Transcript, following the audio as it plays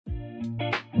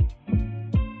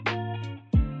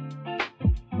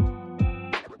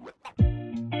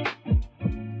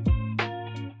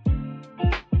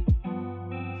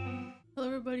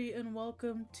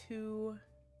welcome to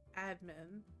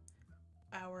Admin,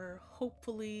 our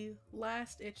hopefully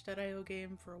last itch.io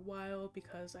game for a while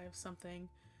because I have something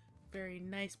very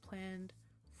nice planned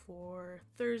for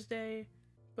Thursday.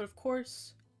 But of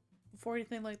course, before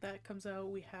anything like that comes out,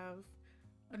 we have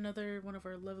another one of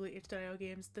our lovely itch.io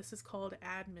games. This is called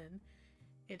Admin.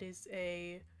 It is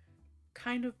a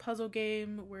kind of puzzle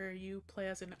game where you play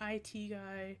as an IT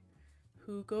guy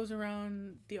who goes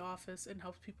around the office and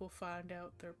helps people find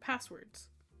out their passwords.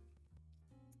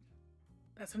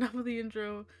 That's enough of the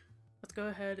intro. Let's go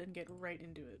ahead and get right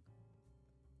into it.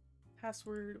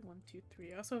 Password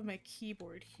 123. I also have my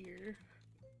keyboard here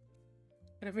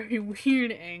at a very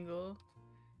weird angle.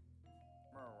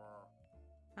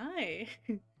 Hi.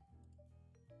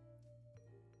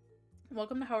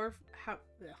 Welcome to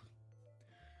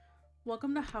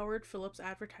Howard Phillips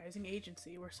Advertising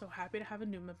Agency. We're so happy to have a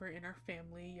new member in our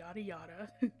family, yada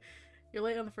yada. You're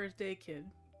late on the first day, kid.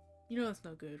 You know that's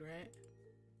no good, right?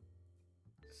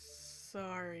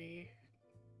 Sorry.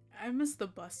 I missed the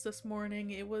bus this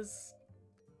morning.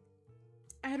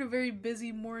 I had a very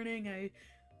busy morning. I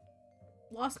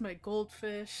lost my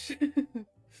goldfish.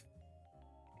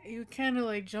 You kind of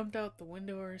like jumped out the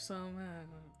window or something. I don't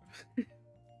know.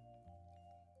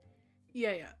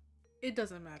 Yeah. It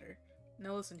doesn't matter.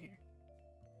 Now listen here.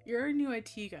 You're a new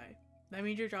IT guy. That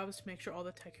means your job is to make sure all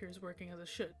the tech here is working as it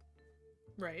should.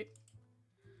 Right?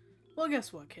 Well,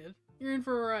 guess what, kid? You're in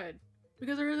for a ride.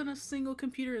 Because there isn't a single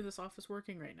computer in this office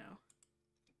working right now.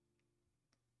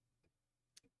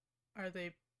 Are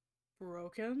they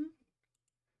broken?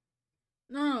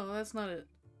 No, that's not it.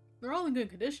 They're all in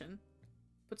good condition.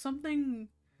 But something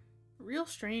real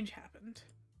strange happened.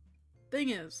 Thing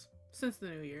is, since the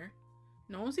new year,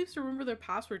 no one seems to remember their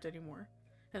passwords anymore,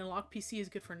 and a locked PC is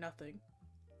good for nothing.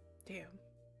 Damn,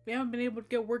 we haven't been able to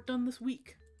get work done this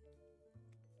week.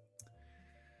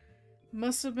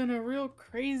 Must have been a real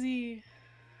crazy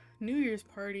New Year's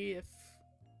party if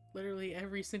literally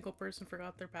every single person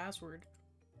forgot their password.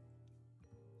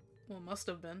 Well, it must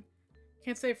have been.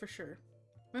 Can't say for sure.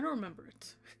 I don't remember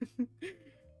it.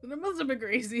 But it must have been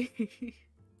crazy.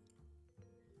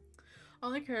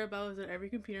 All I care about is that every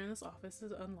computer in this office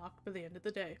is unlocked by the end of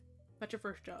the day. That's your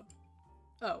first job.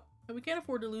 Oh, and we can't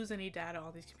afford to lose any data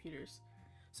on these computers.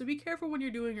 So be careful when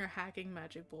you're doing your hacking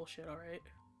magic bullshit, alright?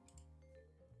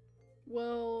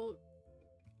 Well,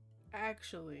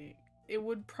 actually, it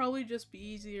would probably just be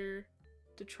easier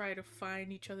to try to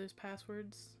find each other's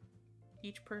passwords.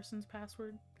 Each person's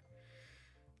password.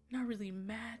 Not really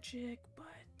magic,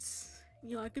 but,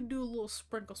 you know, I could do a little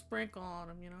sprinkle on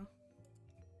them, you know?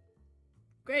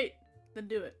 Great, then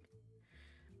do it.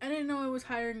 I didn't know I was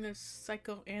hiring this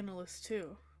psychoanalyst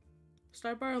too.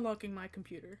 Start by unlocking my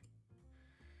computer.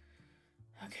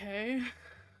 Okay.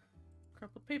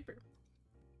 Crumpled paper.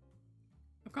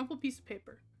 A crumpled piece of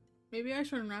paper. Maybe I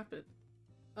should unwrap it.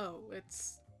 Oh,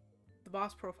 it's the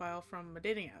boss profile from a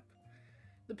dating app.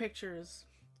 The picture is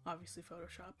obviously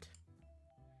photoshopped.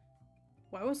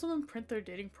 Why would someone print their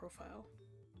dating profile?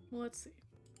 Well, let's see.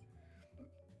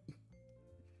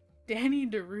 Danny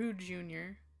DeRue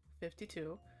Jr.,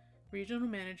 52, regional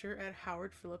manager at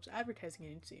Howard Phillips Advertising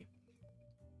Agency.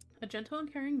 A gentle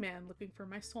and caring man looking for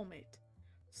my soulmate.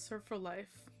 Serve for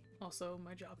life. Also,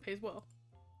 my job pays well.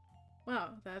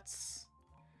 Wow, that's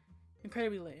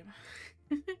incredibly lame.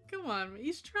 Come on,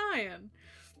 he's trying.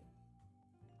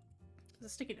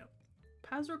 There's a sticky note.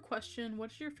 Password question,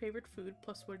 what is your favorite food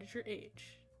plus what is your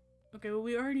age? Okay, well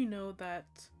we already know that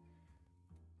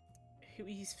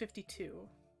he's 52.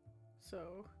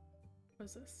 So, what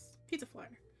is this? Pizza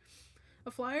flyer.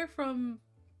 A flyer from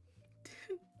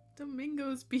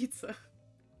Domingo's Pizza.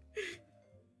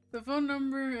 The phone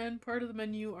number and part of the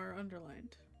menu are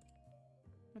underlined.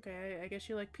 Okay, I guess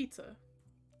you like pizza.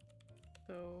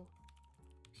 So,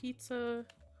 pizza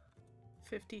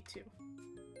 52.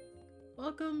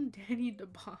 Welcome, Danny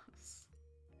DeBoss.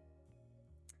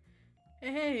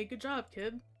 Hey, good job,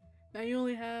 kid. Now you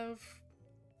only have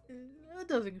a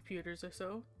dozen computers or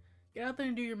so. Get out there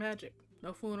and do your magic.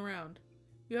 No fooling around.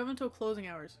 You have until closing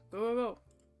hours. Go.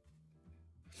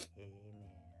 Hey,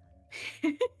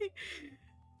 man.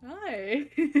 Hi.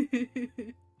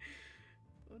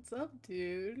 What's up,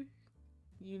 dude?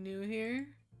 You new here?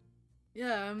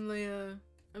 Yeah, I'm the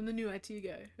new IT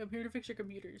guy. I'm here to fix your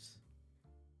computers.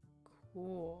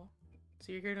 Cool.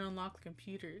 So you're here to unlock the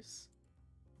computers.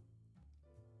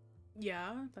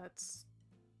 Yeah, that's...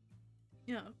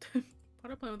 Yeah.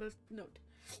 What a plan with this note.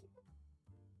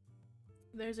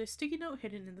 There's a sticky note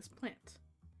hidden in this plant.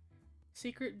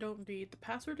 Secret, don't read. The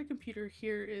password to computer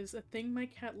here is a thing my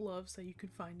cat loves that you can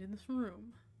find in this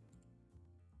room.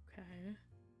 Okay.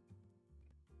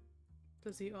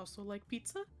 Does he also like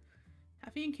pizza?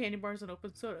 Caffeine, candy bars, and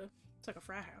open soda. It's like a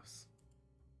frat house.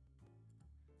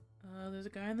 There's a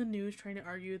guy in the news trying to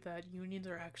argue that unions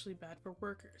are actually bad for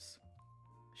workers.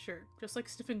 Sure, just like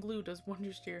sniffing glue does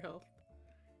wonders to your health.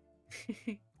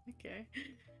 Okay.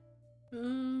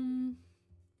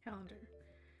 Calendar.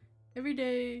 Every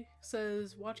day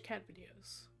says watch cat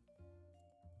videos.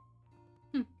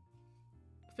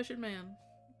 Efficient man.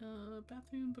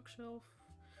 Bathroom, bookshelf,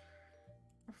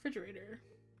 refrigerator.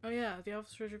 Oh yeah, the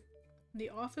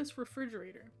office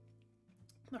refrigerator.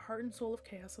 The heart and soul of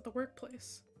chaos at the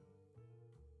workplace.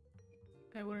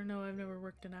 I wouldn't know, I've never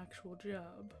worked an actual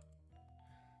job.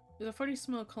 There's a funny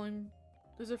smell calling.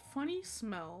 There's a funny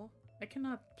smell. I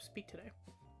cannot speak today.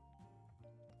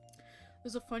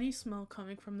 There's a funny smell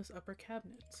coming from this upper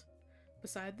cabinet.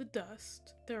 Beside the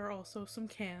dust, there are also some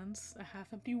cans, a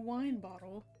half-empty wine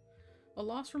bottle, a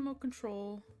lost remote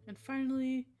control, and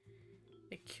finally,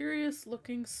 a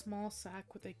curious-looking small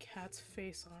sack with a cat's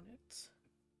face on it.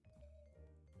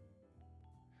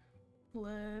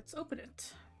 Let's open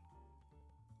it.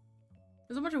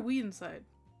 There's a bunch of weed inside.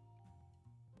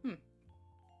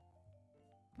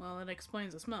 Well, that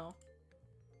explains the smell.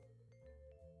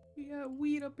 You got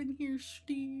weed up in here,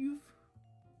 Steve.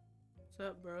 What's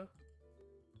up, bro?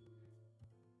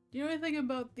 Do you know anything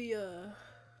about the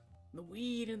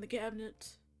weed in the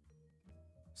cabinet?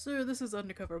 Sir, this is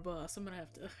Undercover Boss. I'm gonna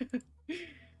have to...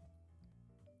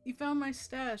 You found my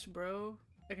stash, bro.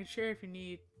 I can share if you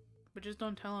need, but just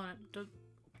don't tell on it.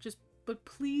 But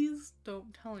please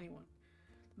don't tell anyone.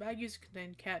 The bag used to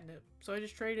contain catnip, so I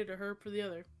just traded a herb for the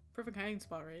other. Perfect hiding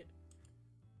spot, right?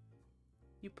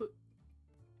 You put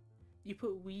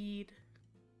weed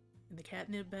in the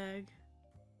catnip bag?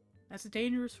 That's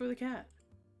dangerous for the cat.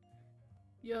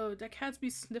 Yo, that cat's be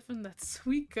sniffing that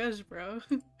sweet kush, bro.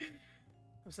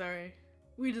 I'm sorry.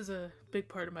 Weed is a big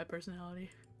part of my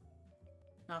personality.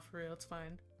 Not for real, it's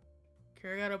fine.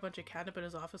 Kara got a bunch of catnip in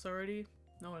his office already.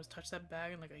 No one has touched that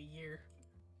bag in like a year.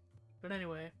 But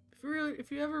anyway, if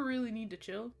you ever really need to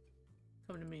chill,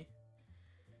 come to me.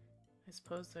 I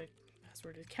suppose the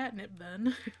password is catnip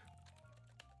then.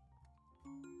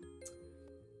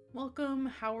 Welcome,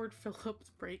 Howard Phillips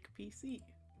Break PC.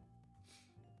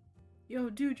 Yo,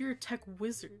 dude, you're a tech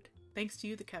wizard. Thanks to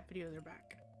you, the cat videos are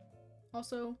back.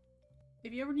 Also,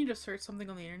 if you ever need to search something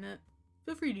on the internet,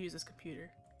 feel free to use this computer.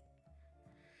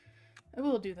 I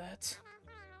will do that.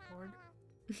 Lord.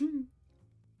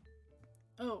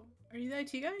 Oh, are you the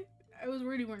IT guy? I was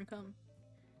worried you weren't come.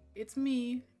 It's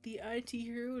me, the IT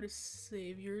hero, to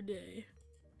save your day.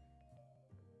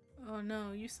 Oh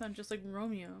no, you sound just like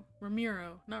Romeo.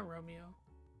 Ramiro, not Romeo.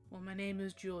 Well, my name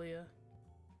is Julia.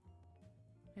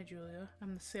 Hi Julia,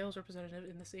 I'm the sales representative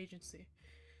in this agency.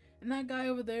 And that guy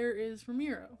over there is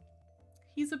Ramiro.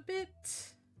 He's a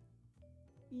bit...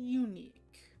 unique.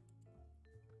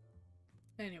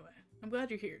 Anyway, I'm glad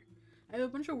you're here. I have a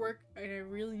bunch of work and I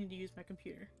really need to use my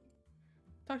computer.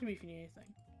 Talk to me if you need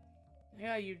anything. I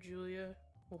got you, Julia.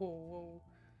 Whoa.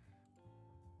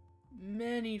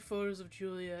 Many photos of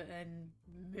Julia and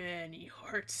many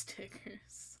heart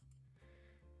stickers.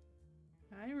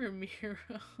 Hi, Ramiro.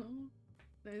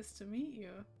 Nice to meet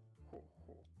you.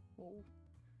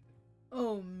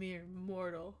 Oh, mere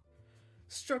mortal.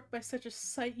 Struck by such a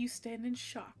sight, you stand in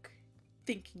shock,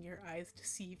 thinking your eyes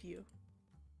deceive you.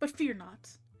 But fear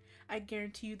not. I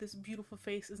guarantee you this beautiful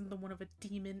face isn't the one of a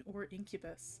demon or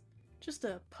incubus. Just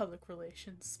a public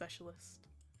relations specialist.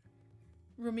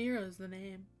 Ramiro is the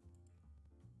name.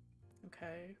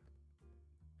 Okay.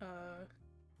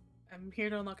 I'm here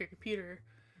to unlock your computer.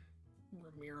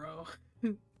 Ramiro.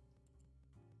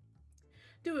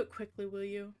 Do it quickly, will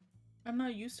you? I'm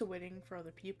not used to waiting for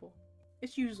other people.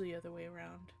 It's usually the other way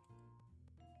around.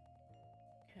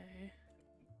 Okay.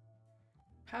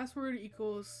 Password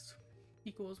equals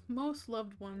most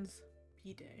loved ones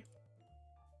B-Day.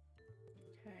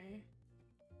 Okay.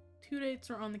 2 dates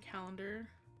are on the calendar.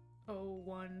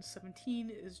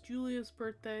 01/17 is Julia's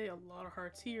birthday. A lot of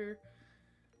hearts here.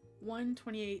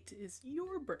 1/28 is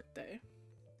your birthday.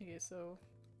 Okay, so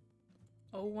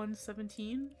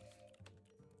 01/17.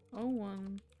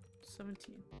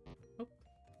 01/17. Oh,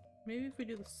 maybe if we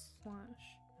do the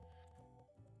slash.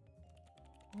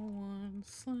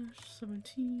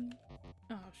 01/17.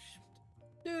 Oh shit.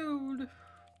 Dude!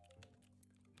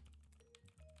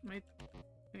 Okay,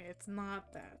 it's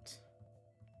not that.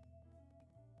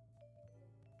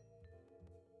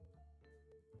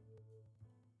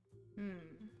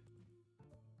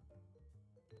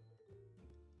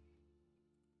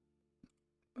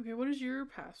 Okay, what is your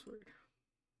password?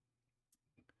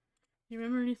 You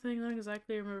remember anything? Not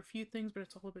exactly. I remember a few things, but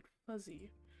it's all a bit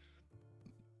fuzzy.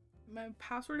 My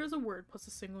password is a word plus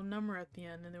a single number at the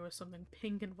end, and there was something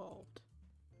pink involved.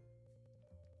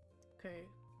 Okay,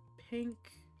 pink.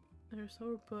 There's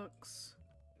several books.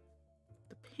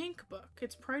 The pink book.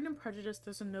 It's Pride and Prejudice.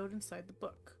 There's a note inside the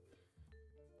book.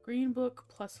 Green book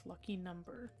plus lucky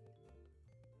number.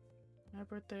 My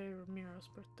birthday, Ramiro's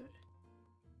birthday.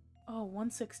 Oh,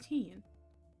 116.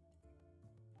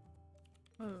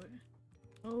 Oh, wait.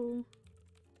 Oh,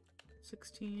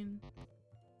 16.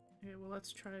 Okay, well,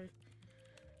 let's try.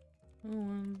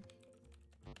 No.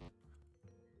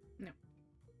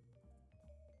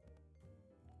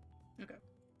 Okay.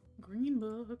 Green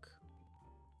book.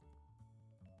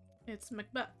 It's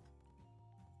Macbeth.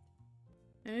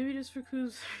 And maybe just for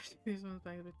clues, these ones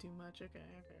back a bit too much. Okay.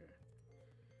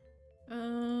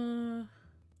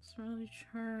 Surrounding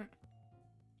chart.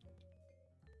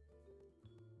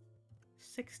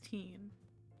 16.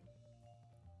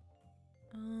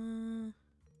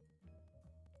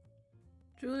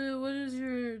 Julia, what is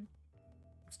your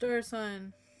star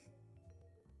sign?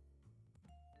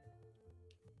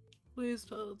 Please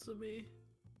tell it to me.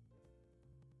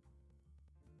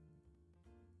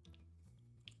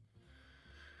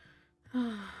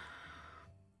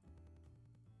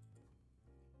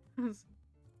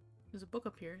 There's a book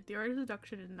up here. The art of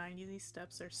seduction in 90 easy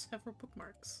steps. There are several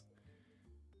bookmarks.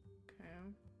 Okay.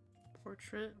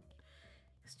 Portrait.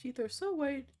 His teeth are so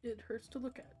white, it hurts to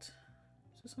look at.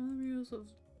 So some of the views of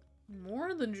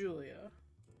more than Julia.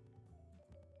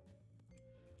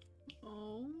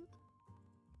 Oh.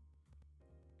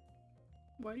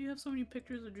 Why do you have so many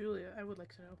pictures of Julia? I would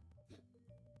like to know.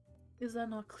 Is that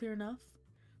not clear enough?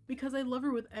 Because I love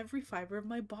her with every fiber of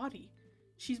my body.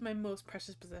 She's my most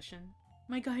precious possession.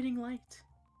 My guiding light.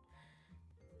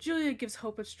 Julia gives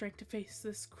hope and strength to face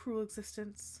this cruel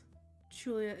existence.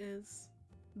 Julia is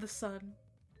the sun.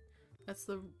 That's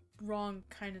the wrong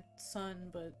kind of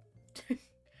sun, but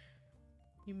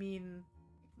you mean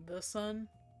the sun?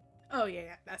 Oh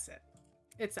yeah, that's it.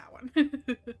 It's that one.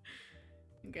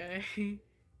 Okay.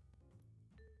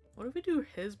 What if we do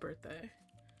his birthday?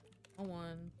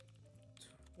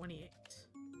 1/28.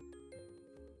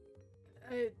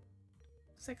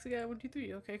 Sexy guy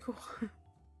 123. Okay, cool.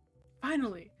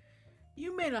 Finally!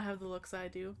 You may not have the looks I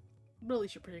do, but at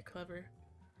least you're pretty clever.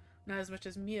 Not as much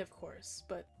as me, of course,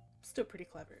 but still pretty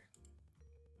clever.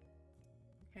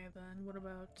 Okay, then what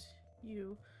about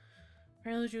you?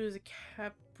 Apparently she was a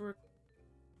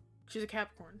she's a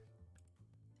Capricorn.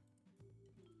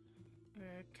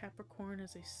 Capricorn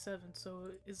is a 7,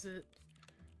 so is it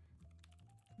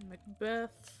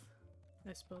Macbeth?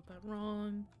 I spelled that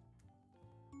wrong.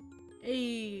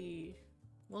 Hey!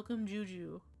 Welcome,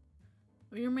 Juju.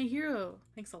 Oh, you're my hero.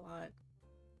 Thanks a lot.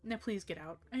 Now please get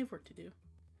out. I have work to do.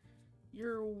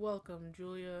 You're welcome,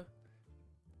 Julia.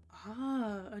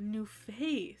 Ah, a new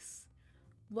face.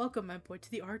 Welcome, my boy,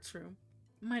 to the arts room.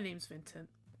 My name's Vincent,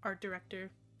 art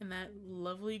director, and that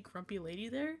lovely grumpy lady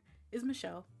there is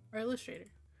Michelle, our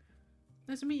illustrator.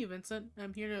 Nice to meet you, Vincent.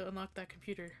 I'm here to unlock that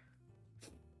computer.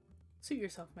 Suit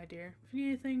yourself, my dear. If you need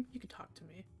anything, you can talk to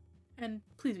me. And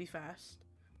please be fast.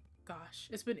 Gosh,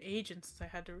 it's been ages since I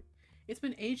had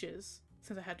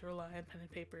to rely on pen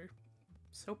and paper.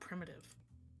 So primitive.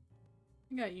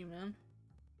 I got you, man.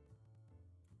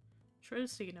 Try to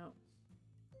sticky note.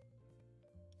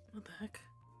 What the heck?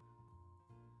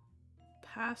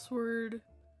 Password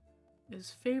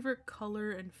is favorite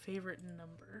color and favorite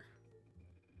number.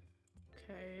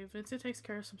 Okay, Vincent takes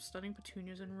care of some stunning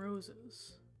petunias and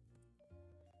roses.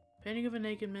 Painting of a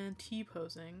naked man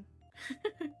T-posing.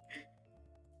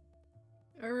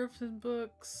 Herbs and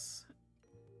books.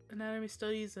 Anatomy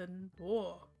studies and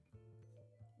whoa,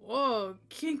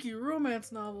 kinky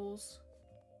romance novels.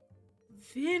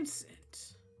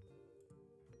 Vincent.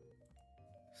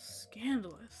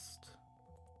 Scandalist.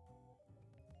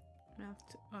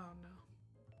 Oh no.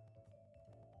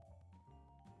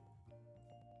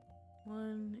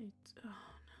 1, 8. Oh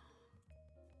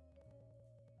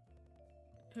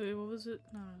no. Wait, what was it?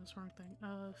 No, that's the wrong thing.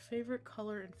 Favorite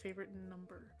color and favorite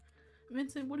number.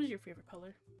 Vincent, what is your favorite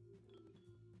color?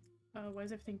 Why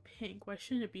is everything pink? Why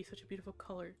shouldn't it be such a beautiful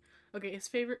color? Okay, his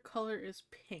favorite color is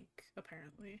pink,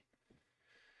 apparently.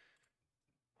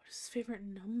 What is his favorite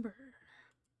number?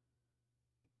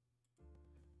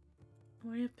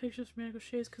 Why do you have pictures of medical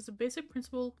shades? Because the basic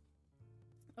principle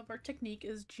of our technique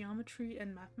is geometry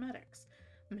and mathematics.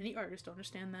 Many artists don't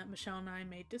understand that. Michelle and I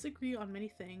may disagree on many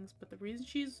things, but the reason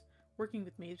she's working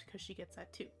with me is because she gets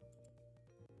that too.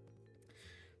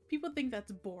 People think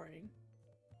that's boring,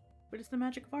 but it's the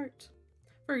magic of art.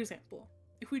 For example,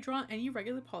 if we draw any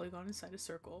regular polygon inside a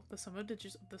circle, the sum of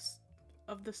digits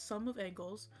of the sum of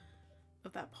angles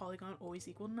of that polygon always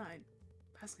equal 9.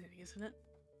 Fascinating, isn't it?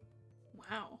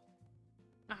 Wow.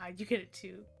 Ah, you get it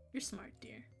too. You're smart,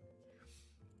 dear.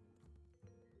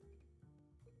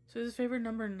 So his favorite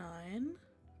number 9.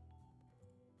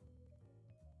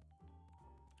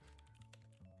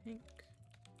 Pink.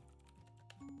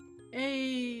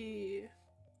 Hey!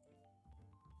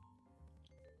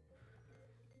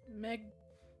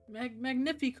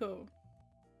 Magnifico.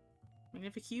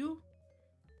 Magnifico?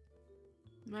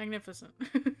 Magnificent.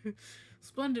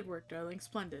 Splendid work, darling.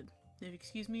 Splendid. If you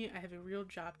excuse me, I have a real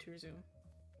job to resume.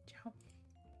 Ciao.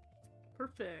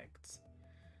 Perfect.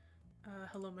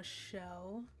 Hello,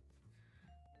 Michelle.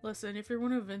 Listen, if you're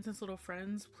one of Vincent's little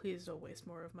friends, please don't waste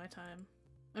more of my time.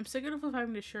 I'm sick of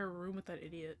having to share a room with that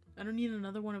idiot. I don't need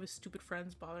another one of his stupid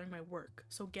friends bothering my work,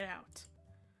 so get out.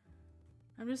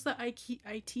 I'm just the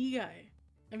IT guy.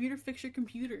 I'm here to fix your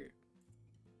computer.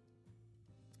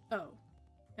 Oh,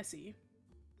 I see.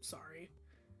 Sorry.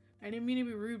 I didn't mean to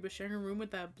be rude, but sharing a room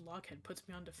with that blockhead puts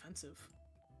me on defensive.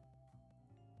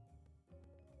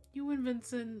 You and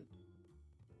Vincent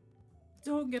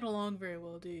don't get along very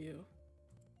well, do you?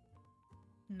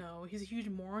 No, he's a huge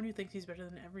moron who thinks he's better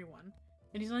than everyone.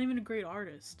 And he's not even a great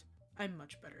artist. I'm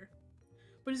much better.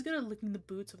 But he's good at licking the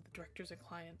boots of the directors and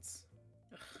clients.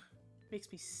 Ugh, makes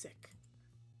me sick.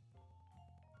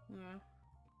 Yeah.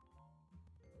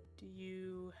 Do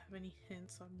you have any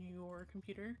hints on your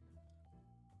computer?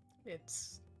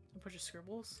 It's a bunch of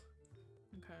scribbles.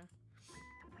 Okay.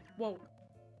 Whoa.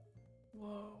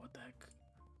 Whoa, what the heck?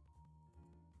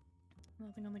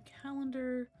 Nothing on the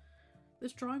calendar.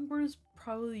 This drawing board is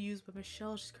probably used by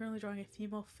Michelle. She's currently drawing a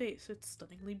female face. It's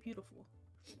stunningly beautiful.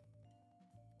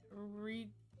 A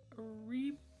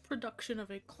reproduction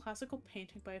of a classical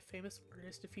painting by a famous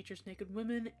artist. It features naked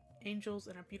women, angels,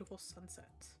 and a beautiful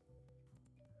sunset.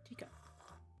 Tika.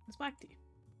 It's black tea.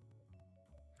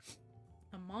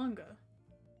 A manga.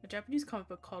 A Japanese comic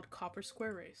book called Copper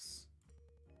Square Race.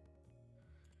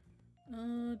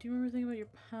 Do you remember anything about your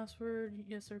password?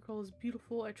 Yes, the recall is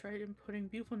beautiful. I tried inputting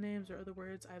beautiful names or other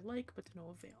words I like, but to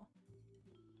no avail.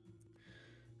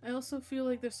 I also feel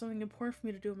like there's something important for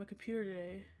me to do on my computer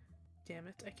today. Damn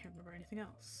it, I can't remember anything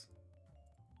else.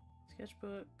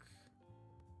 Sketchbook.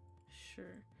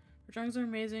 Sure. Her drawings are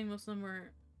amazing. Most of them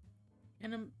are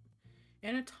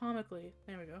anatomically,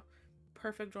 there we go,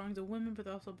 perfect drawings of women, but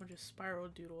also a bunch of spiral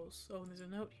doodles. Oh, and there's a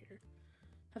note here.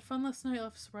 Had fun last night.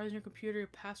 Left a surprise on your computer. Your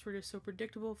password is so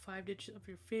predictable. 5 digits of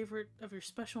your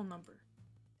special number.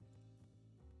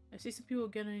 I see some people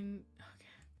getting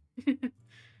okay.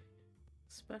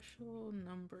 Special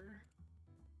number.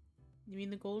 You mean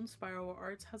the golden spiral? Where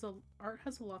art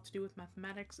has a lot to do with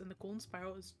mathematics, and the golden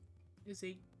spiral is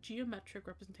a geometric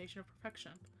representation of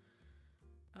perfection.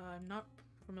 I'm not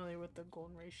familiar with the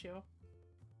golden ratio.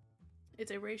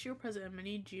 It's a ratio present in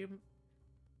many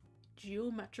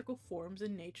geometrical forms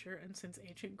in nature, and since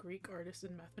ancient Greek artists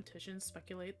and mathematicians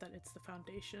speculate that it's the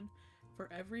foundation for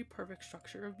every perfect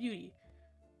structure of beauty.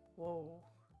 Whoa.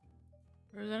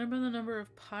 Represented by the number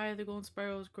of pi, the golden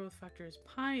spiral's growth factor is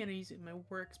pi, and I use it in my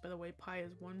works. By the way, pi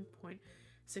is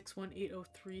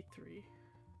 1.618033.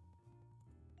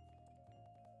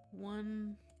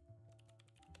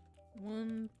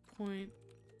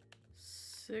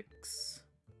 1.6.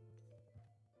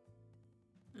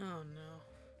 Oh no.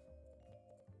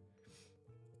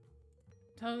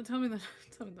 Tell me the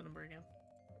number again.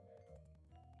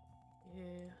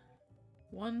 Yeah.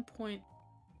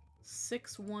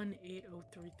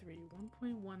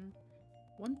 1.618033.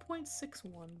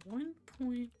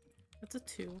 1.61. That's a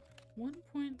 2.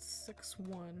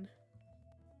 1.61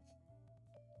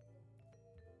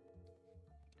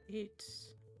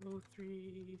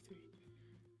 8033.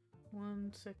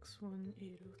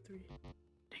 1618033.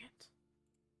 Dang it.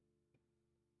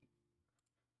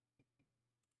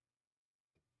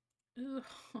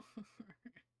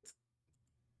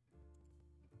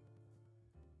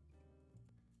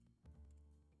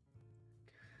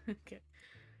 Okay.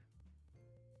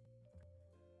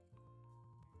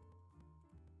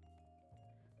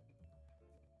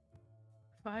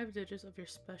 Five digits of your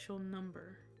special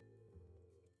number.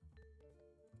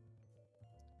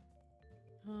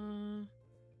 Can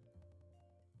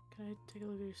I take a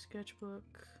look at your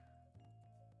sketchbook?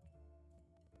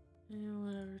 Yeah,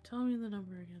 whatever. Tell me the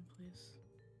number again, please.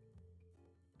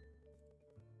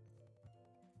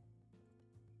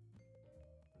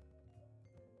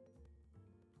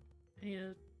 I need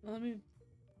to... Let me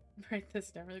write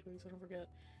this down really quick so I don't forget.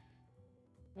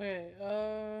 Okay,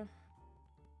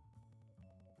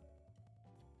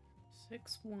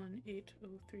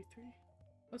 618033.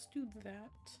 Let's do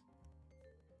that.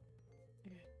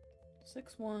 Okay.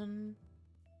 61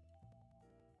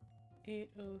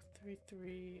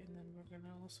 8033, and then we're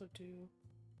gonna also do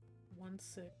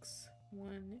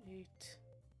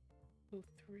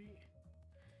 161803.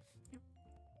 Yep.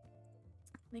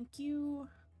 Thank you.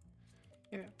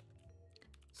 Here.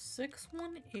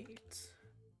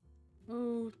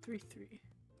 618033.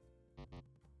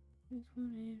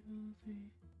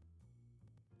 61803.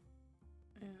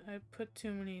 Yeah, I put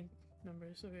too many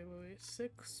numbers. Okay, wait.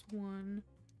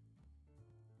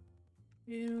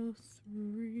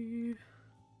 618003.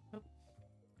 Oh,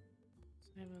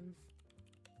 7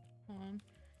 on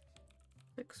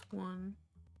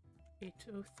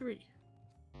 61803.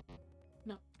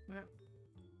 No, okay.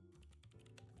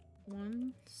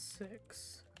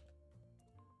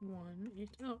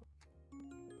 16180.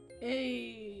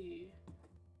 Hey!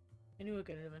 I knew I'd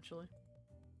get it eventually.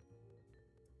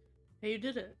 Hey, you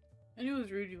did it! I knew it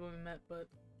was Rudy when we met, but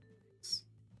it's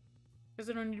because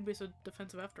I don't need to be so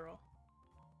defensive after all.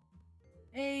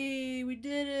 Hey, we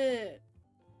did it!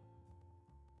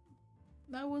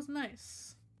 That was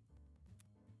nice.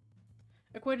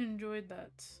 I quite enjoyed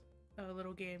that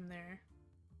little game there.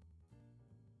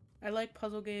 I like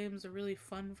puzzle games, they're really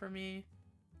fun for me.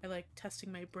 I like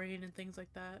testing my brain and things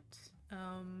like that.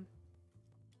 That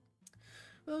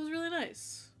was really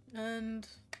nice. And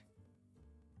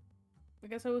I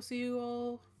guess I will see you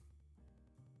all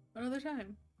another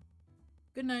time.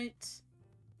 Good night.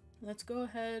 Let's go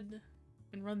ahead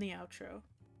and run the outro.